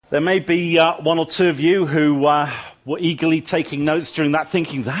There may be one or two of you who were eagerly taking notes during that,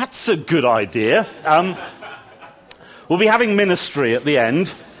 thinking, that's a good idea. We'll be having ministry at the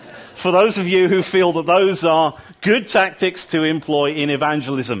end. For those of you who feel that those are good tactics to employ in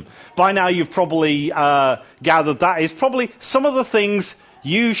evangelism. By now you've probably gathered that is probably some of the things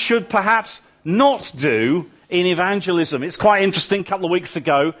you should perhaps not do in evangelism. It's quite interesting. A couple of weeks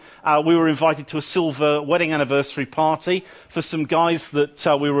ago, we were invited to a silver wedding anniversary party for some guys that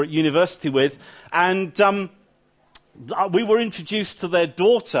we were at university with. And we were introduced to their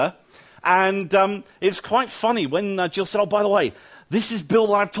daughter. And it's quite funny when Jill said, oh, by the way, this is Bill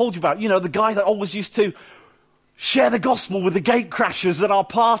that I've told you about. You know, the guy that always used to share the gospel with the gate crashers at our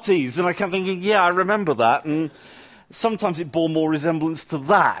parties. And I kept thinking, yeah, I remember that. And sometimes it bore more resemblance to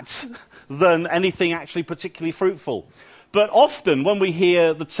that than anything actually particularly fruitful. But often when we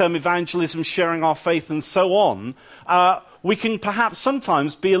hear the term evangelism, sharing our faith and so on, we can perhaps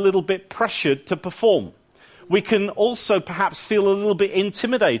sometimes be a little bit pressured to perform. We can also perhaps feel a little bit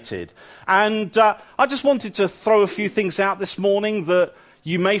intimidated. And I just wanted to throw a few things out this morning that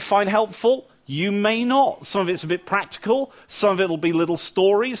you may find helpful. You may not. Some of it's a bit practical. Some of it will be little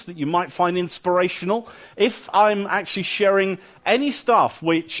stories that you might find inspirational. If I'm actually sharing any stuff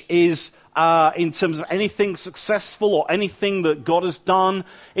which is in terms of anything successful or anything that God has done,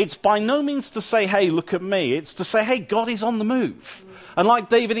 it's by no means to say, hey, look at me. It's to say, hey, God is on the move. And like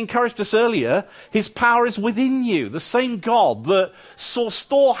David encouraged us earlier, his power is within you. The same God that saw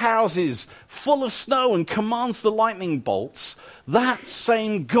storehouses full of snow and commands the lightning bolts, that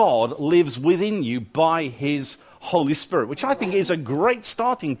same God lives within you by his Holy Spirit, which I think is a great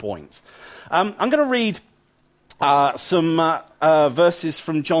starting point. I'm going to read some verses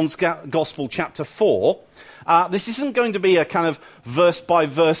from John's Gospel, chapter 4. This isn't going to be a kind of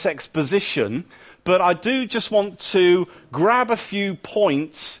verse-by-verse exposition, but I do just want to grab a few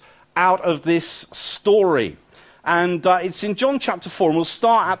points out of this story. And it's in John chapter 4, and we'll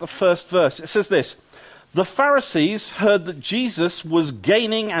start at the first verse. It says this: the Pharisees heard that Jesus was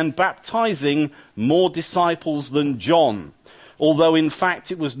gaining and baptizing more disciples than John, although in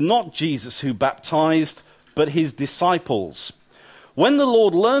fact it was not Jesus who baptized, but his disciples. When the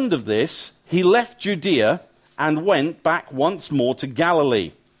Lord learned of this, he left Judea and went back once more to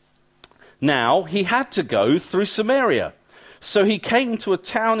Galilee. Now he had to go through Samaria. So he came to a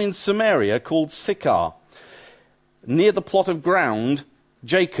town in Samaria called Sychar, near the plot of ground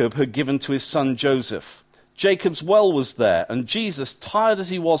Jacob had given to his son Joseph. Jacob's well was there, and Jesus, tired as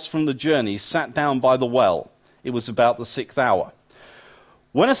he was from the journey, sat down by the well. It was about the 6th hour.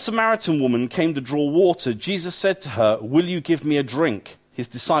 When a Samaritan woman came to draw water, Jesus said to her, "Will you give me a drink?" His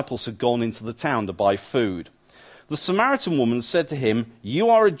disciples had gone into the town to buy food. The Samaritan woman said to him, "You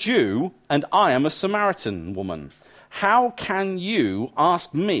are a Jew, and I am a Samaritan woman. How can you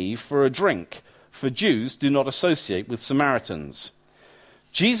ask me for a drink? For Jews do not associate with Samaritans."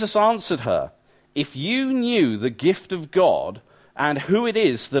 Jesus answered her, "If you knew the gift of God and who it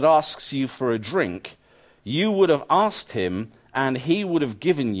is that asks you for a drink, you would have asked him, and he would have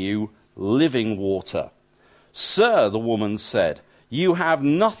given you living water." "Sir," the woman said, "you have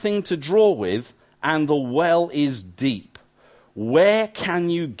nothing to draw with, and the well is deep. Where can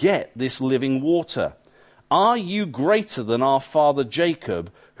you get this living water? Are you greater than our father Jacob,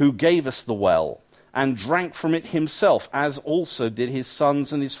 who gave us the well, and drank from it himself, as also did his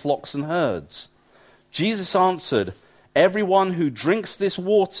sons and his flocks and herds?" Jesus answered, "Everyone who drinks this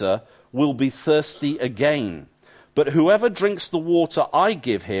water will be thirsty again. But whoever drinks the water I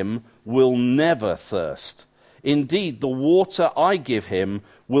give him will never thirst. Indeed, the water I give him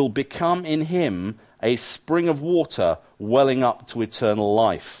will become in him a spring of water welling up to eternal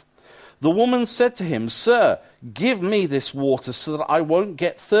life." The woman said to him, "Sir, give me this water so that I won't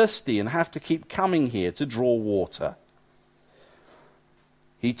get thirsty and have to keep coming here to draw water."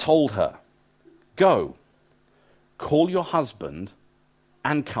 He told her, "Go, call your husband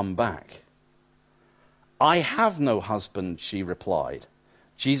and come back." "I have no husband," she replied.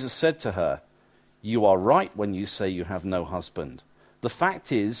 Jesus said to her, "You are right when you say you have no husband. The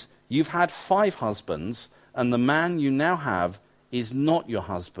fact is, you've had 5 husbands, and the man you now have is not your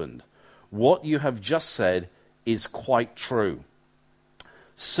husband. What you have just said is quite true."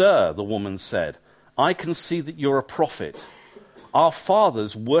 "Sir," the woman said, "I can see that you're a prophet. Our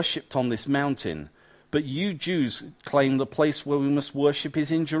fathers worshipped on this mountain, but you Jews claim the place where we must worship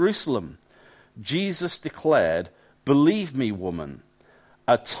is in Jerusalem." Jesus declared, "Believe me, woman,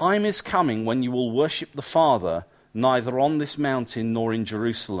 a time is coming when you will worship the Father neither on this mountain nor in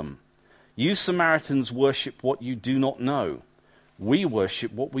Jerusalem. You Samaritans worship what you do not know. We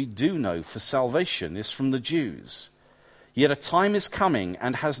worship what we do know, for salvation is from the Jews. Yet a time is coming,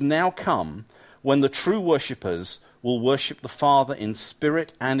 and has now come, when the true worshippers will worship the Father in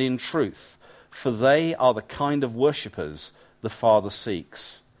spirit and in truth, for they are the kind of worshippers the Father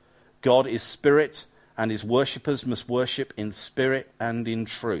seeks. God is spirit, and his worshippers must worship in spirit and in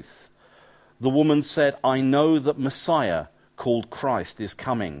truth." The woman said, "I know that Messiah, called Christ, is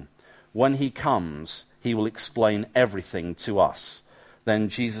coming. When he comes, he will explain everything to us." Then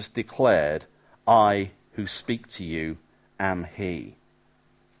Jesus declared, "I who speak to you am he."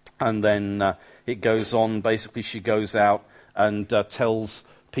 And then it goes on. Basically, she goes out and tells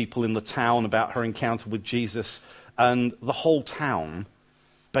people in the town about her encounter with Jesus, and the whole town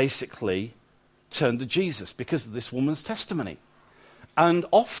basically turned to Jesus because of this woman's testimony. And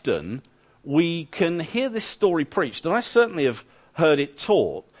often we can hear this story preached, and I certainly have heard it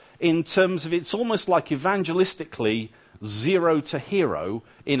taught, in terms of it's almost like evangelistically 0 to hero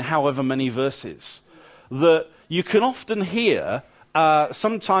in however many verses. That you can often hear,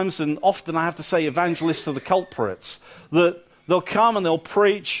 sometimes and often I have to say evangelists are the culprits, that they'll come and they'll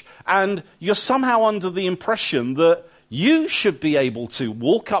preach, and you're somehow under the impression that you should be able to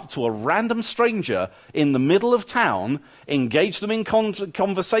walk up to a random stranger in the middle of town, engage them in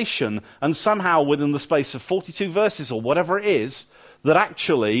conversation, and somehow within the space of 42 verses or whatever it is, that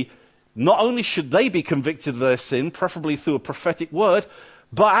actually not only should they be convicted of their sin, preferably through a prophetic word,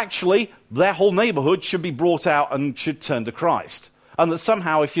 but actually their whole neighborhood should be brought out and should turn to Christ. And that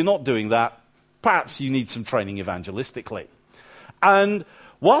somehow if you're not doing that, perhaps you need some training evangelistically. And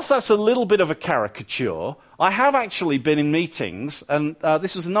whilst that's a little bit of a caricature, I have actually been in meetings, and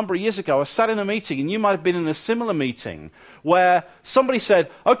this was a number of years ago. I sat in a meeting, and you might have been in a similar meeting, where somebody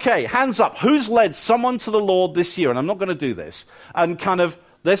said, "Okay, hands up, who's led someone to the Lord this year?" And I'm not going to do this. And kind of,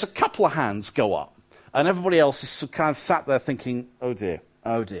 there's a couple of hands go up, and everybody else is kind of sat there thinking, "Oh dear,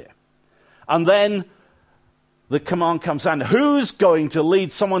 oh dear." And then the command comes down, "Who's going to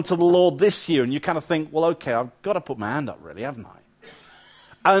lead someone to the Lord this year?" And you kind of think, well, okay, I've got to put my hand up really, haven't I?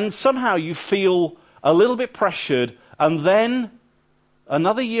 And somehow you feel a little bit pressured, and then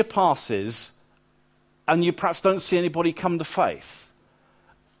another year passes, and you perhaps don't see anybody come to faith,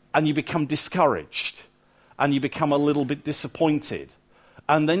 and you become discouraged, and you become a little bit disappointed.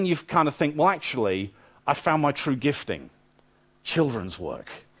 And then you kind of think, well, actually, I found my true gifting. Children's work.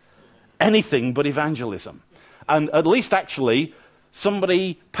 Anything but evangelism. And at least actually,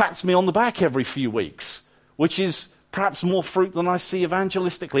 somebody pats me on the back every few weeks, which is perhaps more fruit than I see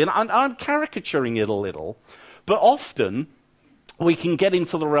evangelistically. And I'm caricaturing it a little, but often we can get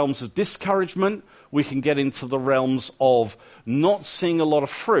into the realms of discouragement, we can get into the realms of not seeing a lot of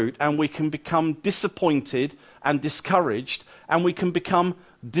fruit, and we can become disappointed and discouraged, and we can become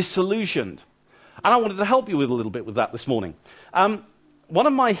disillusioned. And I wanted to help you with a little bit with that this morning. One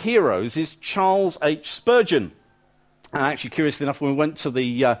of my heroes is Charles H. Spurgeon. And actually, curiously enough, when we went to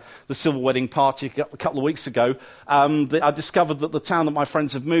the Silver Wedding party a couple of weeks ago, I discovered that the town that my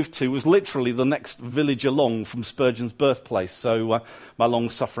friends had moved to was literally the next village along from Spurgeon's birthplace. So my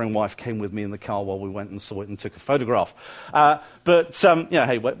long-suffering wife came with me in the car while we went and saw it and took a photograph.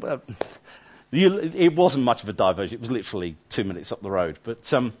 It wasn't much of a diversion. It was literally 2 minutes up the road.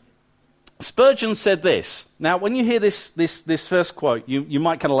 But Spurgeon said this. Now, when you hear this first quote, you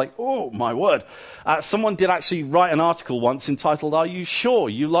might kind of like, oh, my word. Someone did actually write an article once entitled, "Are you sure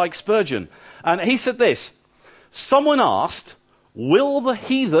you like Spurgeon?" And he said this: "Someone asked, will the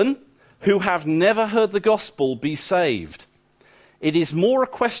heathen who have never heard the gospel be saved? It is more a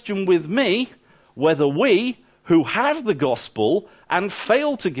question with me whether we who have the gospel and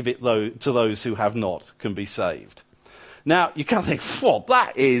fail to give it to those who have not can be saved." Now, you kind of think, whoa,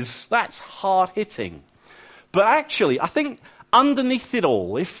 that's hard-hitting. But actually, I think underneath it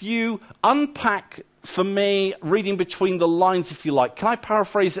all, if you unpack, for me, reading between the lines, if you like, can I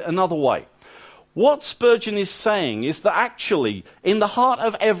paraphrase it another way? What Spurgeon is saying is that actually, in the heart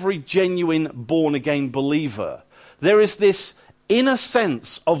of every genuine born-again believer, there is this inner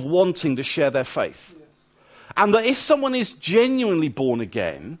sense of wanting to share their faith. And that if someone is genuinely born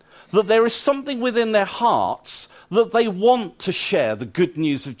again, that there is something within their hearts that they want to share the good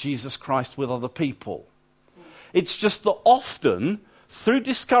news of Jesus Christ with other people. It's just that often, through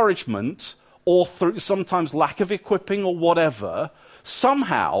discouragement, or through sometimes lack of equipping or whatever,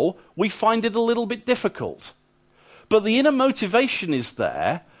 somehow we find it a little bit difficult. But the inner motivation is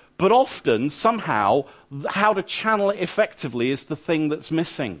there, but often, somehow, how to channel it effectively is the thing that's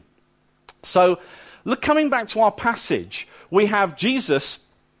missing. So, coming back to our passage, we have Jesus.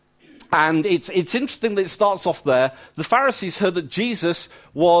 And it's interesting that it starts off there. The Pharisees heard that Jesus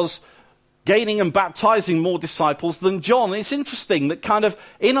was gaining and baptizing more disciples than John. It's interesting that kind of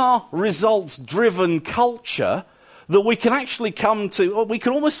in our results-driven culture, that we can actually come to, or we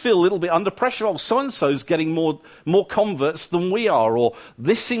can almost feel a little bit under pressure. Oh, so-and-so's getting more converts than we are, or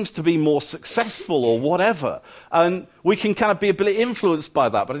this seems to be more successful, or whatever. And we can kind of be a bit influenced by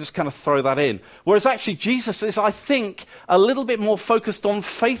that, but I just kind of throw that in. Whereas actually Jesus is, I think, a little bit more focused on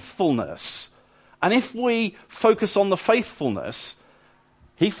faithfulness. And if we focus on the faithfulness,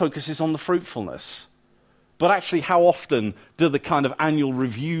 he focuses on the fruitfulness. But actually, how often do the kind of annual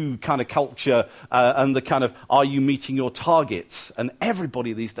review kind of culture and the kind of, are you meeting your targets? And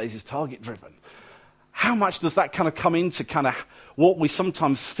everybody these days is target driven. How much does that kind of come into kind of what we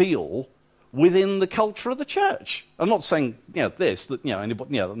sometimes feel within the culture of the church? I'm not saying,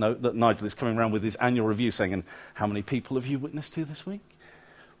 that Nigel is coming around with his annual review saying, and how many people have you witnessed to this week?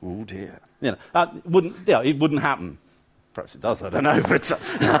 Oh dear. It wouldn't happen. Perhaps it does, I don't know.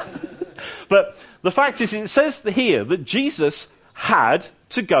 But the fact is, it says here that Jesus had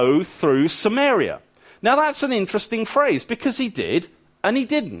to go through Samaria. Now, that's an interesting phrase, because he did and he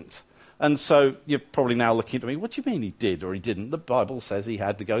didn't. And so you're probably now looking at me, what do you mean he did or he didn't? The Bible says he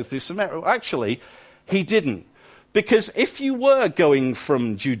had to go through Samaria. Well, actually, he didn't. Because if you were going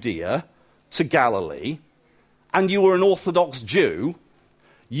from Judea to Galilee and you were an Orthodox Jew,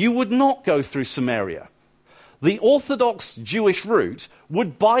 you would not go through Samaria. The Orthodox Jewish route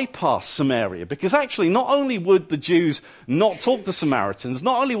would bypass Samaria, because actually not only would the Jews not talk to Samaritans,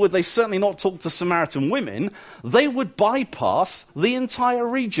 not only would they certainly not talk to Samaritan women, they would bypass the entire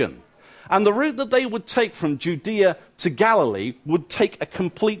region. And the route that they would take from Judea to Galilee would take a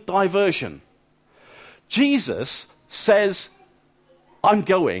complete diversion. Jesus says, I'm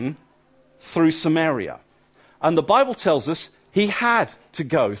going through Samaria. And the Bible tells us he had to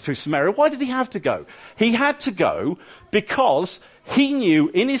go through Samaria. Why did he have to go? He had to go because he knew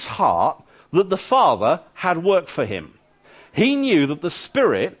in his heart that the Father had work for him. He knew that the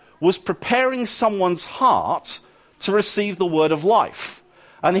Spirit was preparing someone's heart to receive the word of life.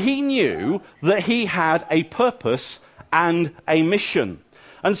 And he knew that he had a purpose and a mission.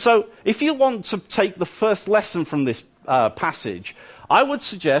 And so if you want to take the first lesson from this passage, I would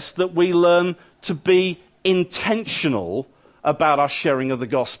suggest that we learn to be intentional about our sharing of the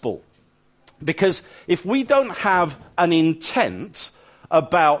gospel. Because if we don't have an intent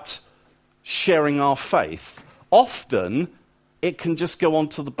about sharing our faith, often it can just go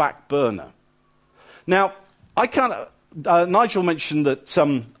onto the back burner. Now, Nigel mentioned that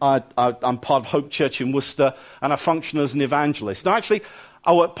I'm part of Hope Church in Worcester and I function as an evangelist. Now, actually,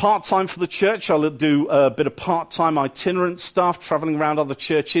 I work part-time for the church. I'll do a bit of part-time itinerant stuff, traveling around other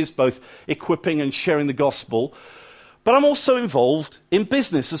churches, both equipping and sharing the gospel. But I'm also involved in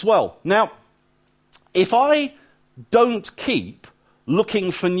business as well. Now, if I don't keep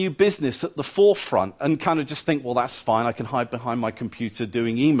looking for new business at the forefront and kind of just think, well, that's fine, I can hide behind my computer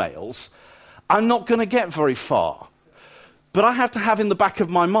doing emails, I'm not going to get very far. But I have to have in the back of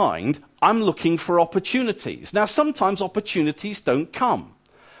my mind, I'm looking for opportunities. Now, sometimes opportunities don't come.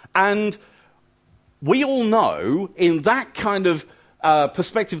 And we all know, in that kind of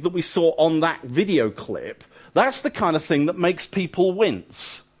perspective that we saw on that video clip, that's the kind of thing that makes people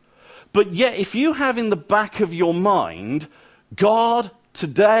wince. But yet, if you have in the back of your mind, God,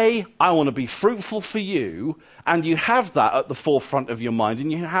 today I want to be fruitful for you, and you have that at the forefront of your mind,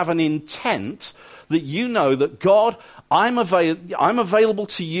 and you have an intent that you know that, God, I'm available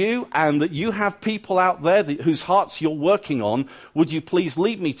to you, and that you have people out there whose hearts you're working on, would you please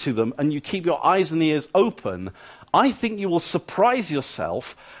lead me to them, and you keep your eyes and ears open, I think you will surprise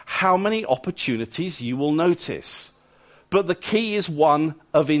yourself how many opportunities you will notice. But the key is one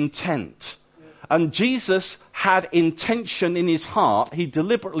of intent. And Jesus had intention in his heart. He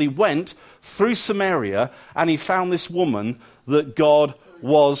deliberately went through Samaria and he found this woman that God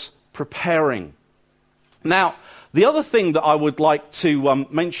was preparing. Now, the other thing that I would like to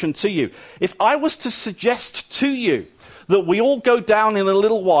mention to you, if I was to suggest to you that we all go down in a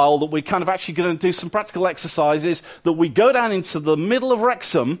little while, that we're kind of actually going to do some practical exercises, that we go down into the middle of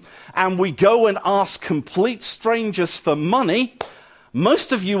Wrexham and we go and ask complete strangers for money,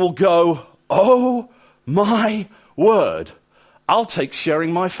 most of you will go, oh my word, I'll take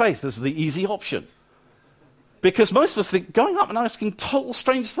sharing my faith as the easy option. Because most of us think, going up and asking total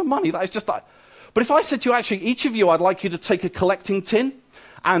strangers for money, that is just like... But if I said to you, actually, each of you, I'd like you to take a collecting tin,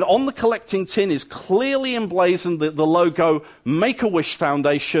 and on the collecting tin is clearly emblazoned the logo Make-A-Wish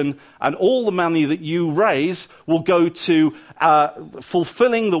Foundation, and all the money that you raise will go to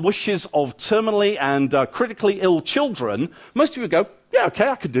fulfilling the wishes of terminally and critically ill children. Most of you would go, yeah, okay,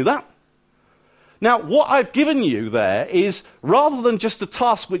 I could do that. Now, what I've given you there is, rather than just a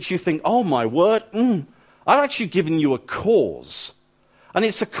task which you think, oh my word, I've actually given you a cause. And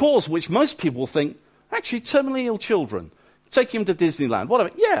it's a cause which most people think, Actually, terminally ill children, taking them to Disneyland,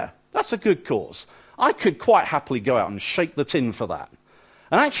 whatever. Yeah, that's a good cause. I could quite happily go out and shake the tin for that.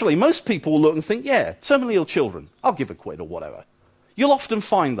 And actually, most people will look and think, yeah, terminally ill children, I'll give a quid or whatever. You'll often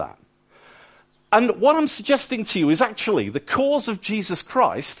find that. And what I'm suggesting to you is actually the cause of Jesus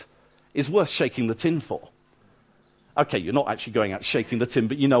Christ is worth shaking the tin for. Okay, you're not actually going out shaking the tin,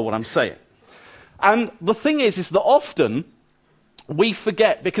 but you know what I'm saying. And the thing is that often we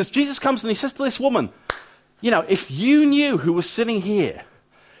forget, because Jesus comes and he says to this woman, you know, if you knew who was sitting here,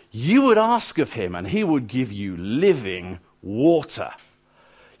 you would ask of him and he would give you living water.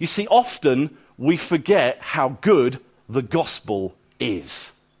 You see, often we forget how good the gospel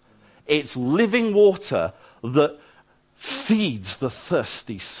is. It's living water that feeds the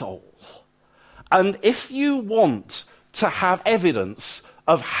thirsty soul. And if you want to have evidence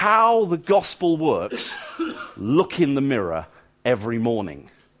of how the gospel works, look in the mirror every morning.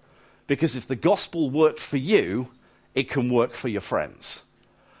 Because if the gospel worked for you, it can work for your friends.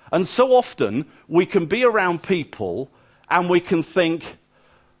 And so often we can be around people and we can think,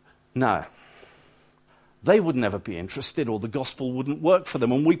 no, they would never be interested or the gospel wouldn't work for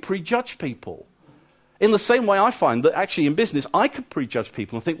them. And we prejudge people. In the same way I find that actually in business, I can prejudge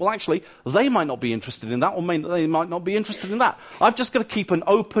people and think, well, actually, they might not be interested in that or they might not be interested in that. I've just got to keep an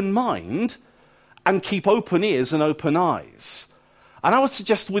open mind and keep open ears and open eyes. And I would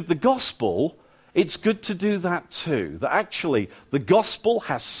suggest with the gospel, it's good to do that too. That actually the gospel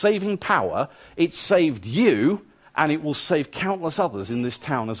has saving power. It saved you and it will save countless others in this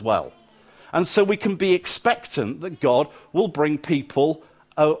town as well. And so we can be expectant that God will bring people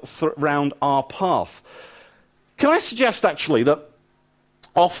around our path. Can I suggest actually that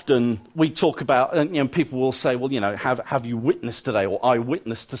often we talk about, and people will say, well, have you witnessed today, or I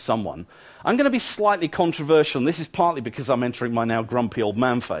witnessed to someone. I'm going to be slightly controversial, and this is partly because I'm entering my now grumpy old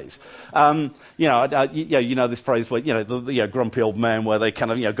man phase. You know this phrase where, the grumpy old man where they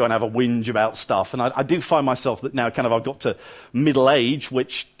kind of, go and have a whinge about stuff. And I do find myself that now kind of I've got to middle age,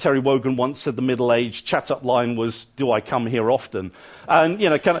 which Terry Wogan once said the middle age chat-up line was, do I come here often? And,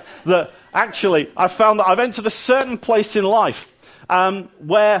 actually, I've found that I've entered a certain place in life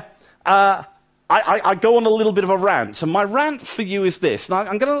where I go on a little bit of a rant. And my rant for you is this. Now,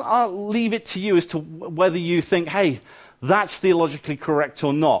 I'm going to leave it to you as to whether you think, hey, that's theologically correct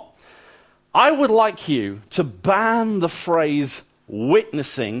or not. I would like you to ban the phrase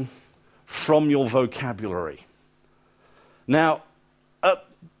witnessing from your vocabulary. Now,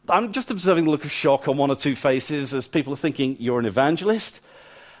 I'm just observing the look of shock on one or two faces as people are thinking, you're an evangelist,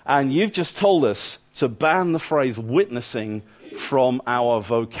 and you've just told us to ban the phrase witnessing from our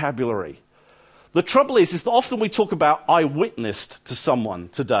vocabulary. The trouble is that often we talk about I witnessed to someone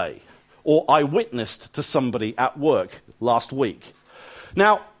today, or I witnessed to somebody at work last week.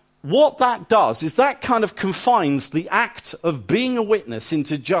 Now, what that does is that kind of confines the act of being a witness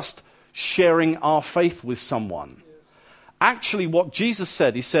into just sharing our faith with someone. Actually, what Jesus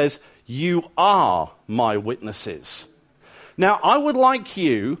said, he says, you are my witnesses. Now, I would like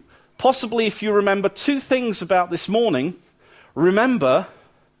you, possibly if you remember two things about this morning, remember,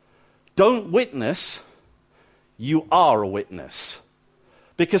 don't witness, you are a witness.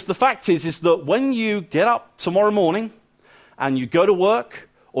 Because the fact is that when you get up tomorrow morning and you go to work,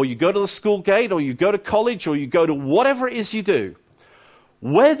 or you go to the school gate, or you go to college, or you go to whatever it is you do,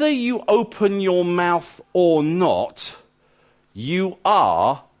 whether you open your mouth or not, you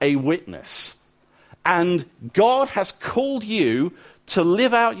are a witness. And God has called you to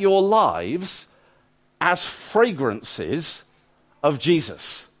live out your lives as fragrances of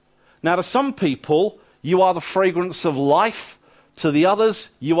Jesus. Now, to some people, you are the fragrance of life. To the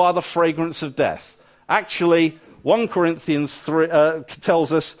others, you are the fragrance of death. Actually, 1 Corinthians 3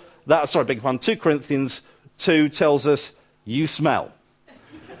 tells us that, 2 Corinthians 2 tells us you smell.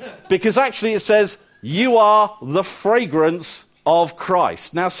 Because actually it says you are the fragrance of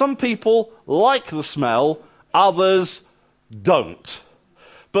Christ. Now, some people like the smell, others don't.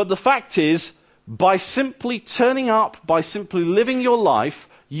 But the fact is, by simply turning up, by simply living your life,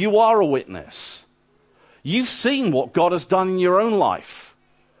 you are a witness. You've seen what God has done in your own life.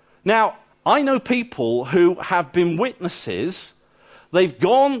 Now, I know people who have been witnesses. They've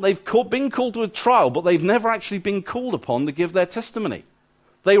been called to a trial, but they've never actually been called upon to give their testimony.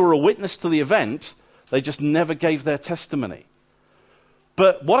 They were a witness to the event, they just never gave their testimony.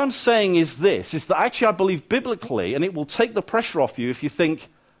 But what I'm saying is this, is that actually I believe biblically, and it will take the pressure off you if you think,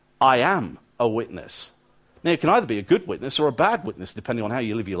 I am a witness. Now, you can either be a good witness or a bad witness, depending on how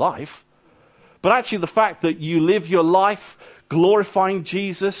you live your life. But actually the fact that you live your life glorifying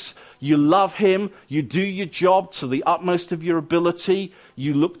Jesus, you love him, you do your job to the utmost of your ability,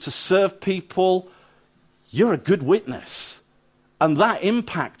 you look to serve people, you're a good witness. And that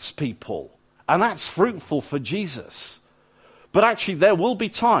impacts people. And that's fruitful for Jesus. But actually, there will be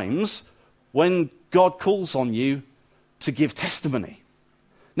times when God calls on you to give testimony.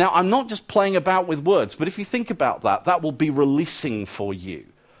 Now, I'm not just playing about with words, but if you think about that, that will be releasing for you.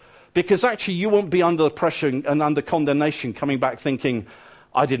 Because actually, you won't be under pressure and under condemnation coming back thinking,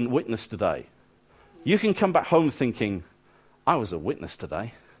 I didn't witness today. You can come back home thinking, I was a witness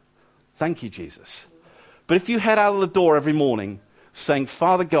today. Thank you, Jesus. But if you head out of the door every morning saying,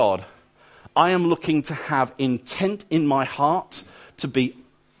 Father God, I am looking to have intent in my heart to be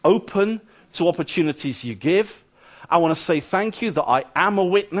open to opportunities you give. I want to say thank you that I am a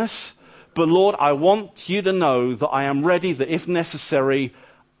witness. But Lord, I want you to know that I am ready, that if necessary,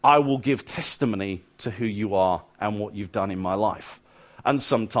 I will give testimony to who you are and what you've done in my life. And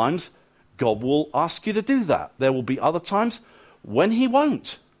sometimes God will ask you to do that. There will be other times when he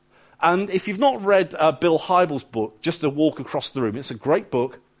won't. And if you've not read Bill Hybels' book, Just a Walk Across the Room, it's a great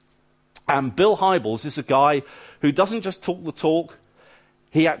book. And Bill Hybels is a guy who doesn't just talk the talk,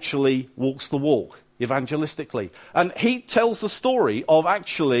 he actually walks the walk evangelistically. And he tells the story of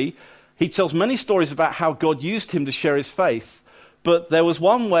he tells many stories about how God used him to share his faith. But there was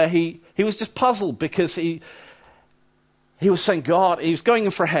one where he was just puzzled because he was saying, God, he was going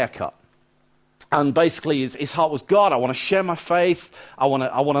in for a haircut. And basically his heart was, God, I want to share my faith. I want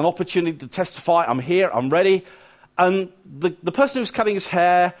an opportunity to testify. I'm here. I'm ready. And the person who was cutting his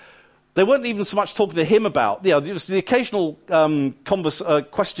hair, they weren't even so much talking to him about, it was the occasional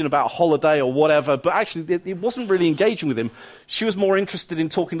question about a holiday or whatever, but actually it wasn't really engaging with him. She was more interested in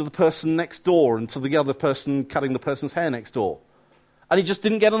talking to the person next door and to the other person cutting the person's hair next door. And he just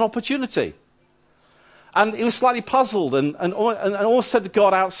didn't get an opportunity. And he was slightly puzzled and almost said to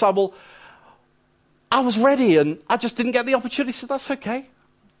God outside, well, I was ready and I just didn't get the opportunity. He said, that's okay.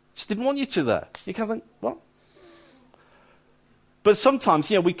 Just didn't want you to there. You kind of think, well. But sometimes,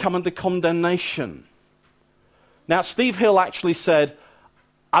 we come under condemnation. Now, Steve Hill actually said,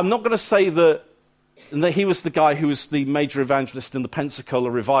 I'm not going to say that he was the guy who was the major evangelist in the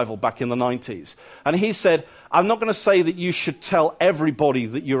Pensacola revival back in the 90s. And he said, I'm not going to say that you should tell everybody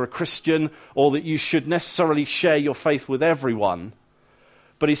that you're a Christian or that you should necessarily share your faith with everyone.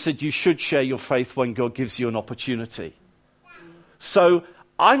 But he said you should share your faith when God gives you an opportunity. So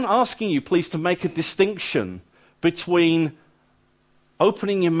I'm asking you, please, to make a distinction between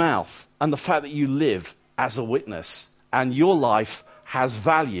opening your mouth and the fact that you live as a witness and your life has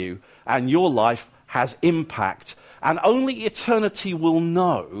value and your life has impact. And only eternity will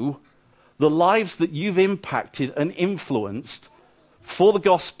know the lives that you've impacted and influenced for the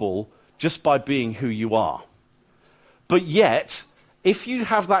gospel just by being who you are. But yet, if you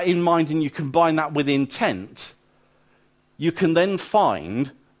have that in mind and you combine that with intent, you can then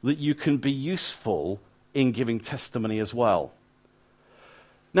find that you can be useful in giving testimony as well.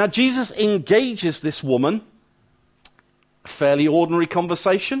 Now, Jesus engages this woman, a fairly ordinary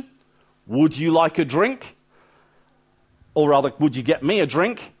conversation. Would you like a drink? Or rather, would you get me a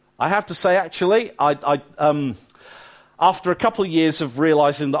drink? I have to say, actually, after a couple of years of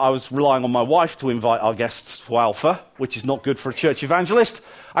realizing that I was relying on my wife to invite our guests to Alpha, which is not good for a church evangelist,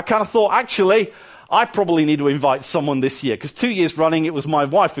 I kind of thought, actually, I probably need to invite someone this year, because 2 years running, it was my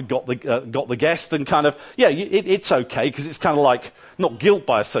wife who got the guest, and kind of, it's okay, because it's kind of like, not guilt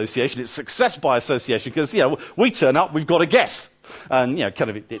by association, it's success by association, because, we turn up, we've got a guest. And,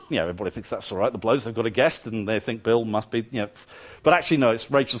 everybody thinks that's all right, the blows, they've got a guest, and they think Bill must be, But actually, no, it's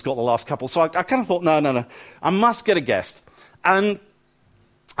Rachel's got the last couple. So I kind of thought, no, I must get a guest. And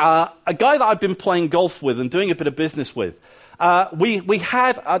a guy that I've been playing golf with and doing a bit of business with,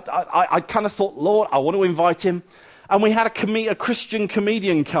 I kind of thought, Lord, I want to invite him. And we had a Christian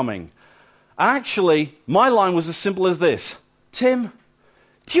comedian coming. And actually, my line was as simple as this: Tim,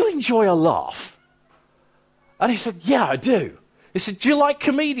 do you enjoy a laugh? And he said, yeah, I do. He said, do you like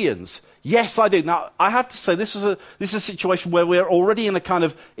comedians? Yes, I do. Now, I have to say, this is a situation where we're already in a kind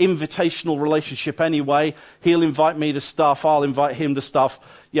of invitational relationship anyway. He'll invite me to stuff, I'll invite him to stuff,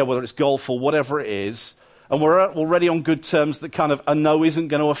 whether it's golf or whatever it is. And we're already on good terms that kind of a no isn't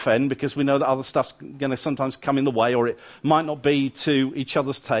going to offend, because we know that other stuff's going to sometimes come in the way, or it might not be to each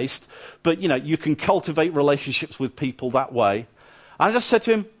other's taste. But, you can cultivate relationships with people that way. And I just said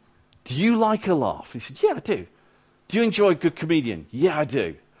to him, do you like a laugh? He said, yeah, I do. Do you enjoy a good comedian? Yeah, I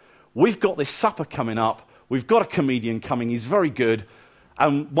do. We've got this supper coming up. We've got a comedian coming. He's very good.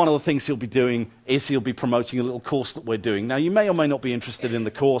 And one of the things he'll be doing is he'll be promoting a little course that we're doing. Now, you may or may not be interested in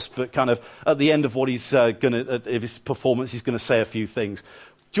the course, but kind of at the end of what he's his performance, he's going to say a few things.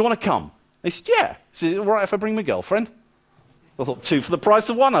 Do you want to come? He said, yeah. He said, all right if I bring my girlfriend? I thought 2 for the price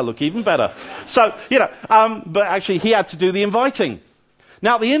of 1. I look even better. So, but actually he had to do the inviting.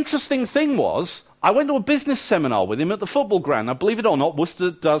 Now, the interesting thing was, I went to a business seminar with him at the football ground. Now, believe it or not,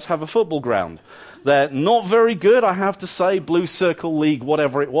 Worcester does have a football ground. They're not very good, I have to say, Blue Circle League,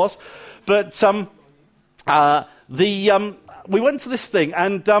 whatever it was. But we went to this thing,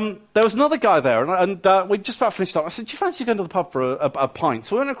 and there was another guy there, and we just about finished up. I said, do you fancy going to the pub for a pint?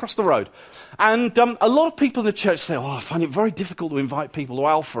 So we went across the road. And a lot of people in the church say, I find it very difficult to invite people to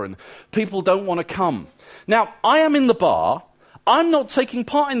Alpha, and people don't want to come. Now, I am in the bar. I'm not taking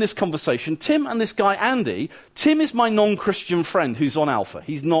part in this conversation. Tim and this guy, Andy, Tim is my non-Christian friend who's on Alpha.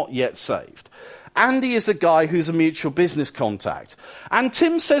 He's not yet saved. Andy is a guy who's a mutual business contact. And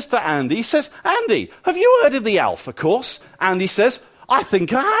Tim says to Andy, he says, Andy, have you heard of the Alpha course? Andy says, I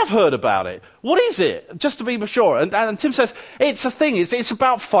think I have heard about it. What is it? Just to be sure. And Tim says, it's a thing. It's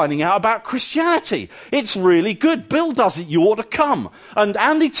about finding out about Christianity. It's really good. Bill does it. You ought to come. And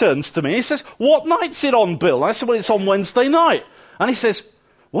Andy turns to me. He says, what night's it on, Bill? And I said, well, it's on Wednesday night. And he says,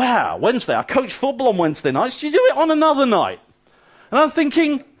 wow, Wednesday. I coach football on Wednesday nights. Do you do it on another night? And I'm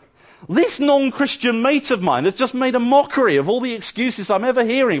thinking, this non-Christian mate of mine has just made a mockery of all the excuses I'm ever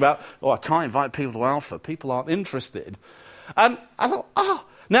hearing about, I can't invite people to Alpha. People aren't interested. And I thought,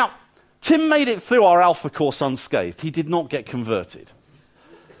 Now, Tim made it through our Alpha course unscathed. He did not get converted.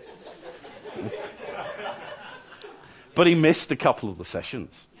 But he missed a couple of the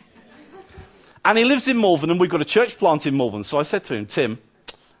sessions. And he lives in Malvern, and we've got a church plant in Malvern. So I said to him, Tim,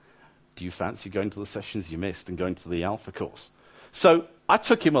 do you fancy going to the sessions you missed and going to the Alpha course? So I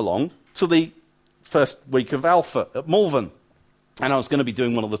took him along to the first week of Alpha at Malvern. And I was going to be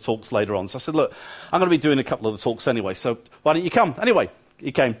doing one of the talks later on. So I said, look, I'm going to be doing a couple of the talks anyway, so why don't you come? Anyway,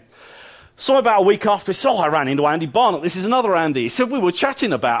 he came. So about a week after, I ran into Andy Barnett. This is another Andy. He said, we were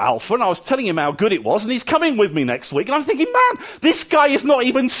chatting about Alpha, and I was telling him how good it was, and he's coming with me next week. And I'm thinking, man, this guy is not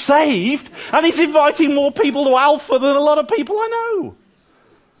even saved, and he's inviting more people to Alpha than a lot of people I know.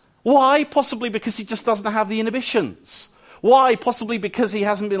 Why? Possibly because he just doesn't have the inhibitions. Why? Possibly because he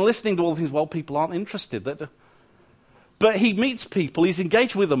hasn't been listening to all the things, people aren't interested. But he meets people, he's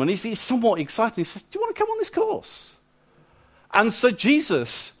engaged with them, and he's somewhat excited. He says, do you want to come on this course? And so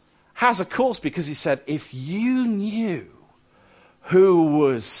Jesus has a course because he said, if you knew who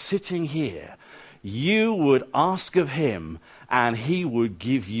was sitting here, you would ask of him, and he would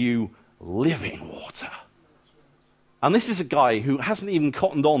give you living water. And this is a guy who hasn't even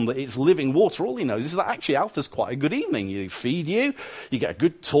cottoned on that it's living water. All he knows is that actually Alpha's quite a good evening. You feed you get a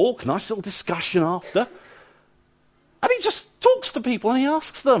good talk, nice little discussion after. And he just talks to people and he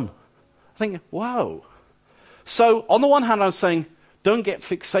asks them. I think, wow. So on the one hand, I was saying, don't get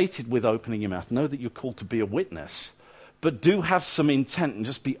fixated with opening your mouth. Know that you're called to be a witness. But do have some intent and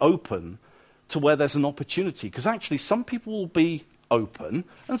just be open to where there's an opportunity. Because actually some people will be open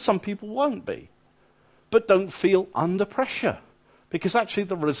and some people won't be. But don't feel under pressure. Because actually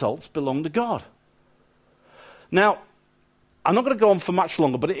the results belong to God. Now, I'm not going to go on for much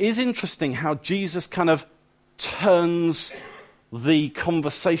longer, but it is interesting how Jesus kind of turns the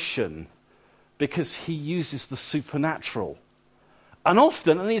conversation because he uses the supernatural. And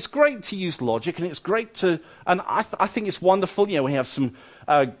often, and it's great to use logic, and it's great to, and I think it's wonderful, we have some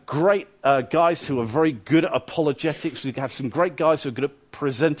great guys who are very good at apologetics. We have some great guys who are good at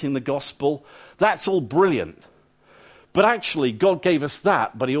presenting the gospel. That's all brilliant. But actually, God gave us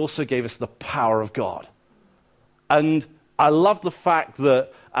that, but he also gave us the power of God. And I love the fact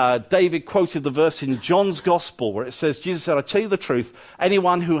that David quoted the verse in John's Gospel where it says, Jesus said, I tell you the truth,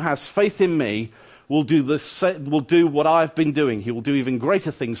 anyone who has faith in me will do what I've been doing. He will do even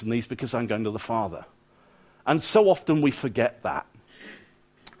greater things than these because I'm going to the Father. And so often we forget that.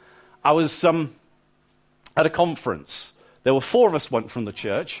 I was at a conference. There were 4 of us went from the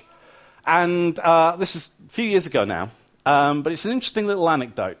church. And this is a few years ago now. But it's an interesting little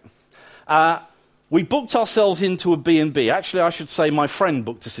anecdote. We booked ourselves into a B&B. Actually, I should say my friend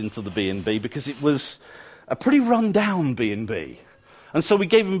booked us into the B&B because it was a pretty run-down B&B. And so we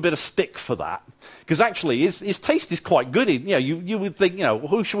gave him a bit of stick for that. Because actually, his taste is quite good. You would think,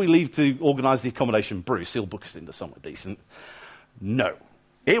 who should we leave to organise the accommodation? Bruce, he'll book us into somewhere decent. No,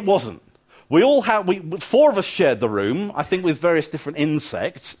 it wasn't. We all had, 4 of us shared the room, I think with various different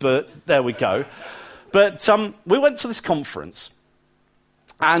insects, but there we go. But we went to this conference.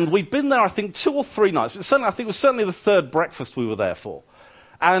 And we'd been there, I think, 2 or 3 nights. But certainly, I think it was certainly the 3rd breakfast we were there for.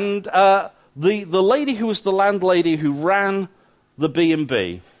 And the lady who was the landlady who ran the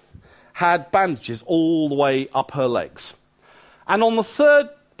B&B had bandages all the way up her legs. And on the 3rd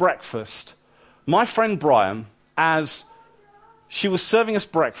breakfast, my friend Brian, as she was serving us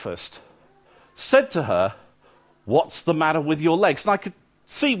breakfast, said to her, what's the matter with your legs? And I could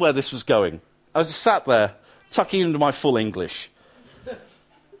see where this was going. I was just sat there, tucking into my full English,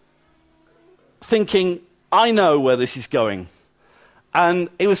 thinking, I know where this is going. And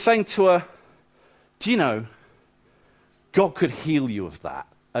he was saying to her, do you know, God could heal you of that.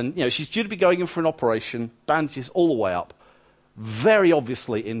 And, she's due to be going in for an operation, bandages all the way up, very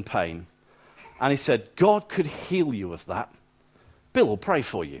obviously in pain. And he said, God could heal you of that. Bill will pray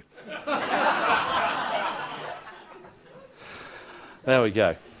for you. There we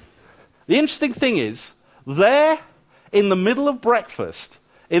go. The interesting thing is, there, in the middle of breakfast,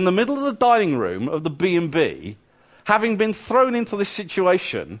 in the middle of the dining room of the B&B, having been thrown into this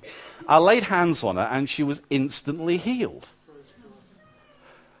situation, I laid hands on her and she was instantly healed.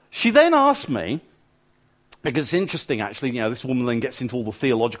 She then asked me, because it's interesting actually, this woman then gets into all the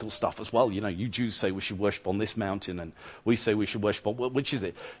theological stuff as well. You Jews say we should worship on this mountain and we say we should worship on, which is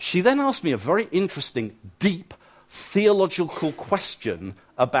it? She then asked me a very interesting, deep, theological question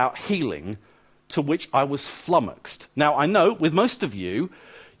about healing, to which I was flummoxed. Now, I know with most of you,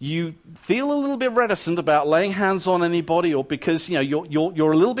 you feel a little bit reticent about laying hands on anybody, or because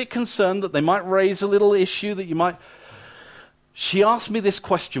you're a little bit concerned that they might raise a little issue that you might. She asked me this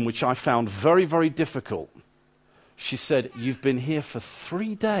question, which I found very, very difficult. She said, "You've been here for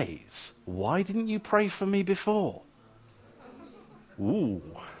 3 days. Why didn't you pray for me before?" Ooh.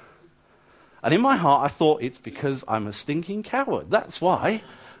 And in my heart, I thought, it's because I'm a stinking coward. That's why.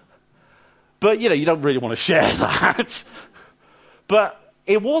 But, you don't really want to share that. But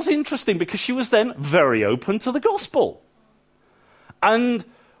it was interesting because she was then very open to the gospel. And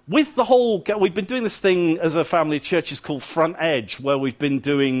with the whole, we've been doing this thing as a family of churches called Front Edge, where we've been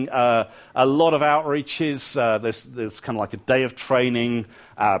doing a lot of outreaches. There's kind of like a day of training,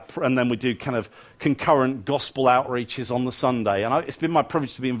 and then we do kind of concurrent gospel outreaches on the Sunday. And it's been my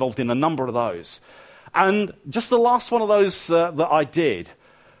privilege to be involved in a number of those. And just the last one of those that I did,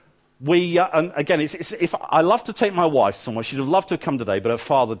 and again, if I love to take my wife somewhere. She'd have loved to have come today, but her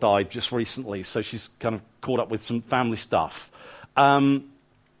father died just recently, so she's kind of caught up with some family stuff.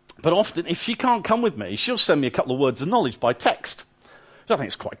 But often, if she can't come with me, she'll send me a couple of words of knowledge by text, which I think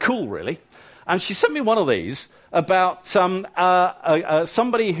is quite cool, really. And she sent me one of these about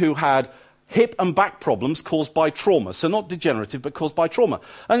somebody who had hip and back problems caused by trauma. So not degenerative, but caused by trauma.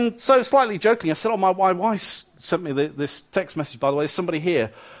 And so slightly jokingly, I said, my wife sent me this text message, by the way, there's somebody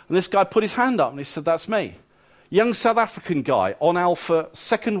here. And this guy put his hand up and he said, that's me. Young South African guy on Alpha,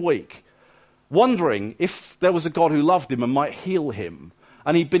 second week, wondering if there was a God who loved him and might heal him.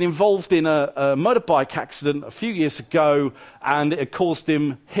 And he'd been involved in a motorbike accident a few years ago, and it had caused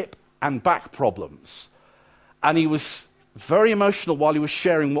him hip and back problems. And he was very emotional while he was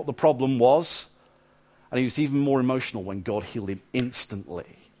sharing what the problem was. And he was even more emotional when God healed him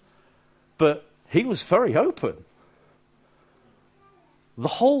instantly. But he was very open. The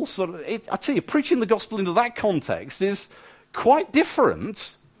whole sort of, I tell you, preaching the gospel into that context is quite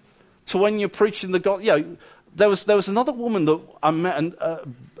different to when you're preaching the gospel. There was another woman that I met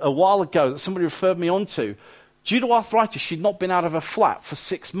a while ago that somebody referred me on to. Due to arthritis, she'd not been out of her flat for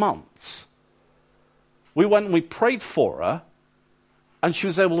 6 months. We went and we prayed for her, and she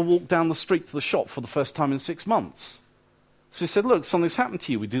was able to walk down the street to the shop for the first time in 6 months. So he said, look, something's happened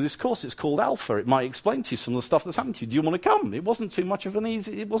to you. We do this course. It's called Alpha. It might explain to you some of the stuff that's happened to you. Do you want to come? It wasn't too much of an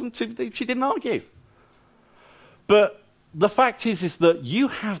easy, she didn't argue. But the fact is that you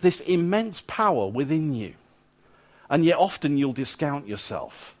have this immense power within you. And yet often you'll discount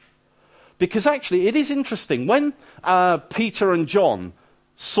yourself. Because actually it is interesting. When Peter and John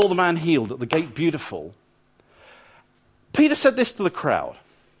saw the man healed at the Gate Beautiful, Peter said this to the crowd.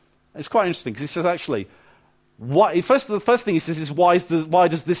 It's quite interesting because he says actually, the first thing he says is, why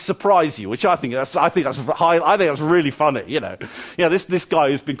does this surprise you? Which I think that's really funny. This guy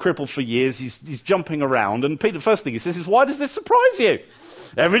who's been crippled for years, he's jumping around, and Peter, first thing he says is, why does this surprise you?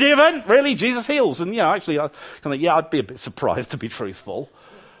 Everyday event, really, Jesus heals. And actually, I'd be a bit surprised, to be truthful.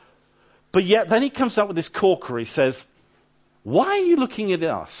 But yet, then he comes out with this corker. He says, why are you looking at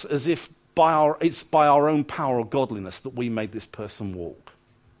us as if it's by our own power or godliness that we made this person walk?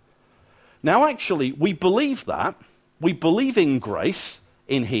 Now, actually, we believe that. We believe in grace,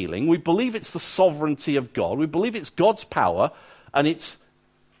 in healing. We believe it's the sovereignty of God. We believe it's God's power, and it's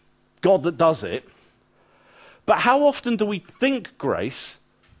God that does it. But how often do we think grace,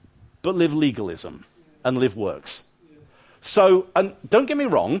 but live legalism and live works? So, and don't get me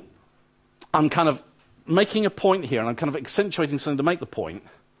wrong, I'm kind of making a point here, and I'm kind of accentuating something to make the point,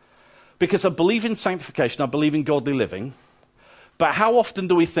 because I believe in sanctification, I believe in godly living, but how often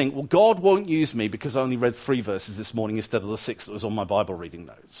do we think, well, God won't use me because I only read 3 verses this morning instead of the 6 that was on my Bible reading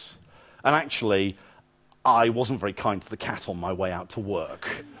notes? And actually, I wasn't very kind to the cat on my way out to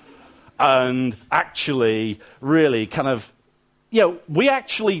work. And actually, really kind of, we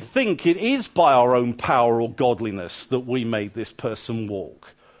actually think it is by our own power or godliness that we made this person walk.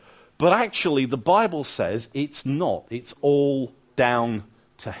 But actually, the Bible says it's not. It's all down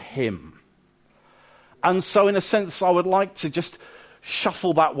to him. And so, in a sense, I would like to just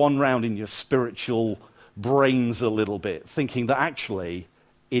shuffle that one round in your spiritual brains a little bit, thinking that actually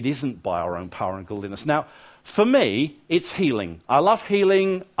it isn't by our own power and godliness. Now, for me, it's healing. I love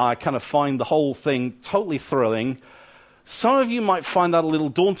healing. I kind of find the whole thing totally thrilling. Some of you might find that a little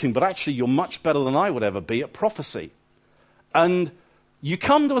daunting, but actually you're much better than I would ever be at prophecy. And you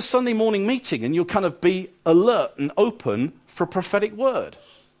come to a Sunday morning meeting and you'll kind of be alert and open for a prophetic word.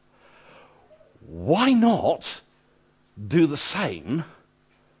 Why not do the same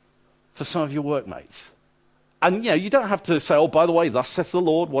for some of your workmates? And, you don't have to say, oh, by the way, thus saith the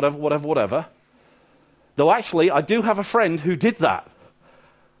Lord, whatever. Though actually, I do have a friend who did that.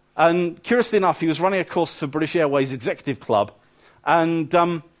 And curiously enough, he was running a course for British Airways Executive Club, and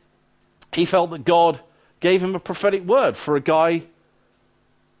he felt that God gave him a prophetic word for a guy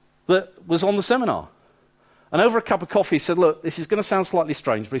that was on the seminar. And over a cup of coffee, he said, look, this is going to sound slightly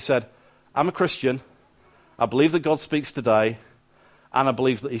strange, but he said, I'm a Christian, I believe that God speaks today, and I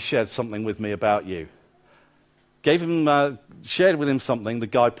believe that he shared something with me about you. Shared with him something, the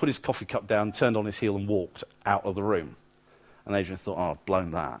guy put his coffee cup down, turned on his heel and walked out of the room. And Adrian thought, oh, I've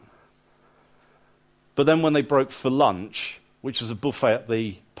blown that. But then when they broke for lunch, which was a buffet at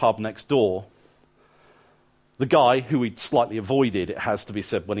the pub next door, the guy, who he'd slightly avoided, it has to be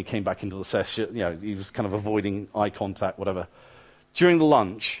said, when he came back into the session, he was kind of avoiding eye contact, whatever. During the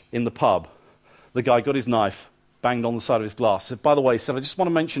lunch in the pub, the guy got his knife, banged on the side of his glass, said, by the way, he said, I just want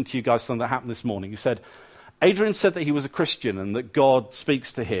to mention to you guys something that happened this morning. He said, Adrian said that he was a Christian and that God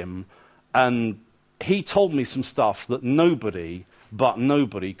speaks to him, and he told me some stuff that nobody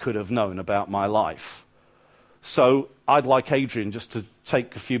could have known about my life. So I'd like Adrian just to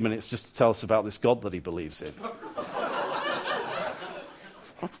take a few minutes just to tell us about this God that he believes in.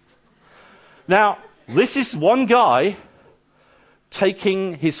 Now, this is one guy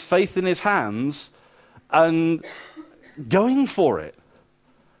taking his faith in his hands and going for it.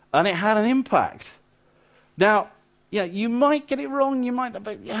 And it had an impact. Now, you might get it wrong, you might not,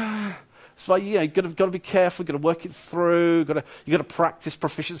 but it's like, you've got to be careful, you've got to work it through, you've got to practice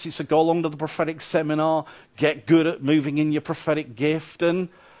proficiency, so go along to the prophetic seminar, get good at moving in your prophetic gift, and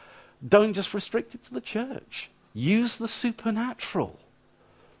don't just restrict it to the church. Use the supernatural,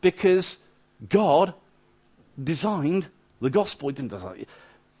 because God designed the gospel, he didn't design it,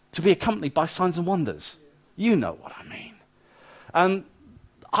 to be accompanied by signs and wonders. You know what I mean. And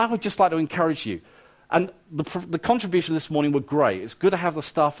I would just like to encourage you. And the contributions this morning were great. It's good to have the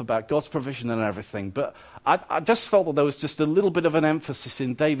stuff about God's provision and everything, but I just felt that there was just a little bit of an emphasis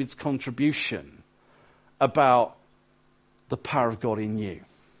in David's contribution about the power of God in you.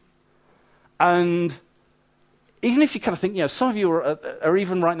 And even if you kind of think, some of you are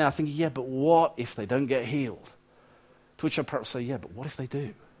even right now thinking, yeah, but what if they don't get healed? To which I perhaps say, yeah, but what if they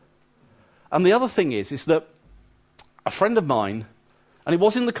do? And the other thing is that a friend of mine, and it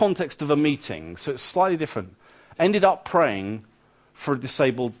was in the context of a meeting, so it's slightly different, ended up praying for a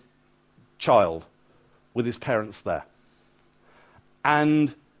disabled child with his parents there.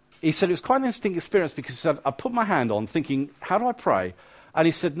 And he said it was quite an interesting experience because he said, I put my hand on thinking, how do I pray? And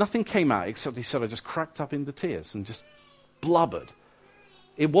he said nothing came out except he said I just cracked up into tears and just blubbered.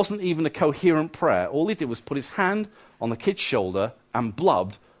 It wasn't even a coherent prayer. All he did was put his hand on the kid's shoulder and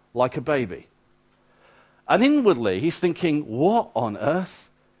blubbed like a baby. And inwardly, he's thinking, what on earth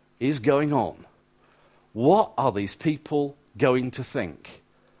is going on? What are these people going to think?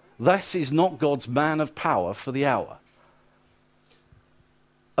 This is not God's man of power for the hour.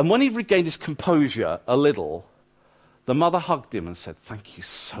 And when he regained his composure a little, the mother hugged him and said, thank you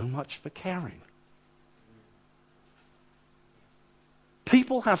so much for caring.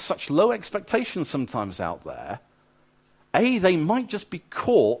 People have such low expectations sometimes out there. They might just be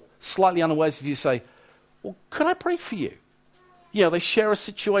caught slightly unawares if you say, well, could I pray for you? They share a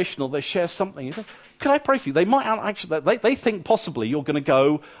situation or they share something. You say, could I pray for you? They might actually, they think possibly you're going to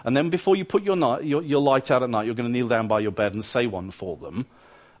go, and then before you put your light out at night, you're going to kneel down by your bed and say one for them.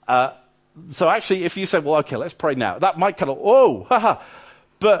 So actually, if you say, well, okay, let's pray now, that might kind of, oh, haha.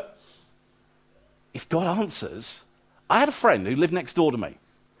 But if God answers, I had a friend who lived next door to me.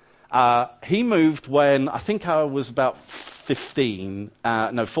 He moved when I think I was about 14,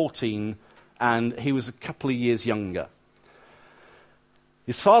 and he was a couple of years younger.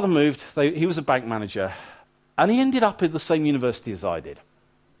 His father moved, he was a bank manager, and he ended up at the same university as I did,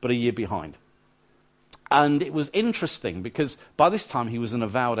 but a year behind. And it was interesting because by this time he was an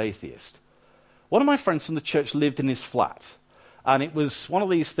avowed atheist. One of my friends from the church lived in his flat. And it was one of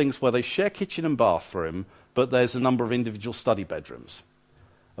these things where they share kitchen and bathroom, but there's a number of individual study bedrooms.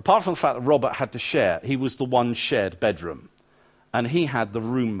 Apart from the fact that Robert had to share, he was the one shared bedroom. And he had the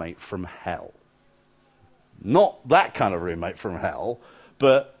roommate from hell. Not that kind of roommate from hell,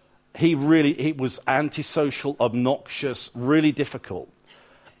 but he was antisocial, obnoxious, really difficult.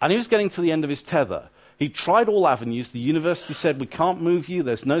 And he was getting to the end of his tether. He tried all avenues. The university said, we can't move you.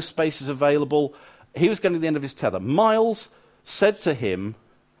 There's no spaces available. He was getting to the end of his tether. Miles said to him,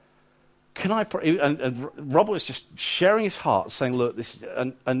 can I pray? And Robert was just sharing his heart, saying, look, this,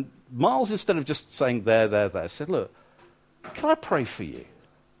 and Miles, instead of just saying there, said, look, can I pray for you?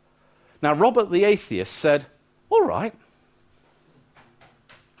 Now, Robert the atheist said, all right.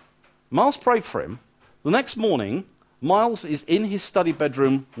 Miles prayed for him. The next morning, Miles is in his study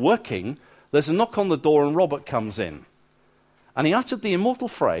bedroom working. There's a knock on the door and Robert comes in. And he uttered the immortal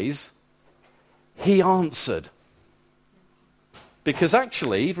phrase, he answered. Because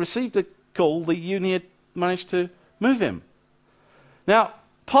actually, he'd received a call, the uni had managed to move him. Now,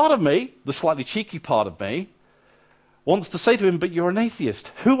 part of me, the slightly cheeky part of me, wants to say to him, but you're an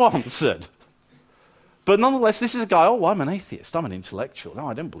atheist. Who answered? But nonetheless, this is a guy, oh, I'm an atheist. I'm an intellectual. No,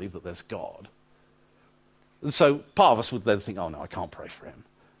 I don't believe that there's God. And so part of us would then think, oh, no, I can't pray for him.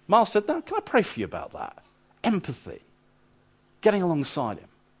 Miles said, no, can I pray for you about that? Empathy. Getting alongside him.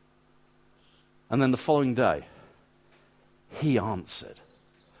 And then the following day, he answered.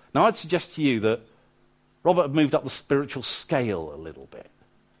 Now, I'd suggest to you that Robert had moved up the spiritual scale a little bit.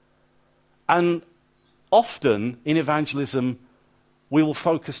 And often in evangelism, we will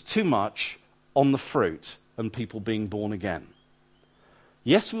focus too much on the fruit and people being born again.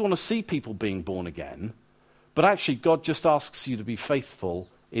 Yes, we want to see people being born again, but actually God just asks you to be faithful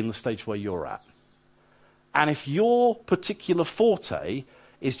in the stage where you're at. And if your particular forte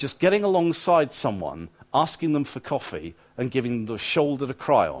is just getting alongside someone, asking them for coffee and giving them a shoulder to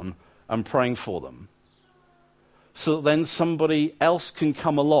cry on and praying for them, so that then somebody else can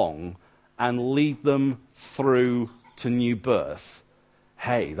come along and lead them through to new birth,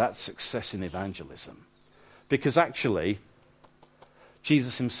 hey, that's success in evangelism. Because actually,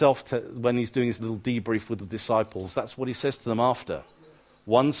 Jesus himself, when he's doing his little debrief with the disciples, that's what he says to them after.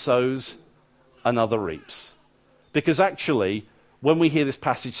 One sows, another reaps. Because actually, when we hear this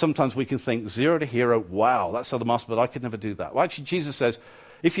passage, sometimes we can think, 0 to hero, wow, that's how the master, but I could never do that. Well, actually, Jesus says,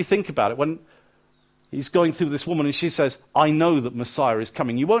 if you think about it, when he's going through this woman and she says, I know that Messiah is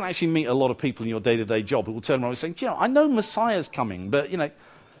coming. You won't actually meet a lot of people in your day-to-day job who will turn around and say, I know Messiah's coming, but,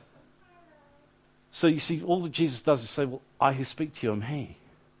 So you see, all that Jesus does is say, well, I who speak to you am he.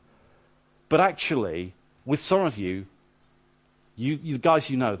 But actually, with some of you guys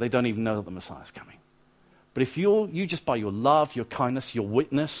they don't even know that the Messiah's coming. But if you just by your love, your kindness, your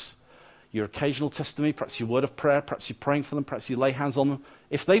witness, your occasional testimony, perhaps your word of prayer, perhaps you're praying for them, perhaps you lay hands on them,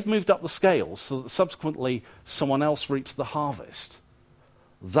 if they've moved up the scale so that subsequently someone else reaps the harvest,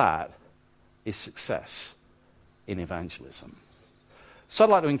 that is success in evangelism. So I'd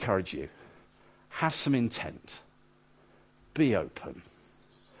like to encourage you, have some intent, be open,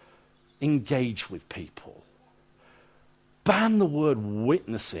 engage with people, ban the word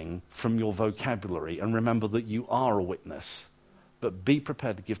witnessing from your vocabulary and remember that you are a witness, but be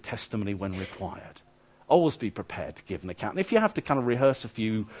prepared to give testimony when required. Always be prepared to give an account. And if you have to kind of rehearse a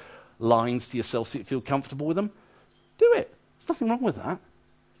few lines to yourself so you feel comfortable with them, do it. There's nothing wrong with that.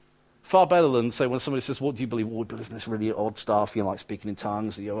 Far better than, say, when somebody says, what do you believe? Well, we believe in this really odd stuff, like speaking in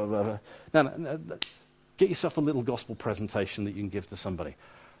tongues. No. Get yourself a little gospel presentation that you can give to somebody.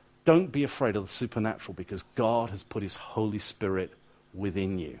 Don't be afraid of the supernatural because God has put his Holy Spirit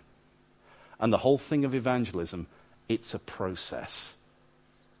within you. And the whole thing of evangelism, it's a process.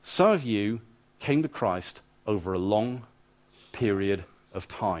 Some of you came to Christ over a long period of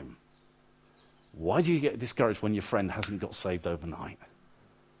time. Why do you get discouraged when your friend hasn't got saved overnight?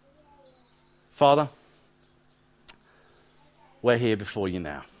 Father, we're here before you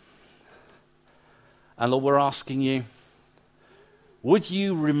now. And Lord, we're asking you, would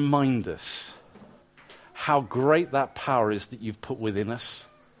you remind us how great that power is that you've put within us,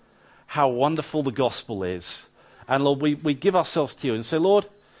 how wonderful the gospel is. And Lord, we give ourselves to you and say, Lord,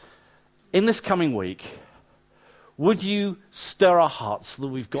 in this coming week, would you stir our hearts so that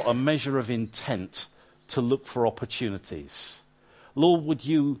we've got a measure of intent to look for opportunities? Lord, would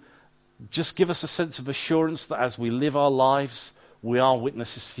you just give us a sense of assurance that as we live our lives, we are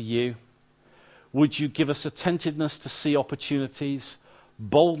witnesses for you? Would you give us attentiveness to see opportunities,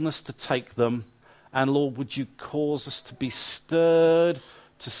 boldness to take them, and Lord, would you cause us to be stirred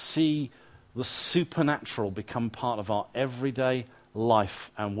to see the supernatural become part of our everyday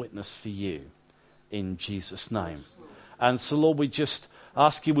life and witness for you in Jesus' name. And so, Lord, we just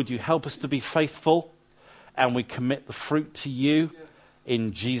ask you, would you help us to be faithful? And we commit the fruit to you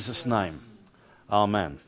in Jesus' name. Amen.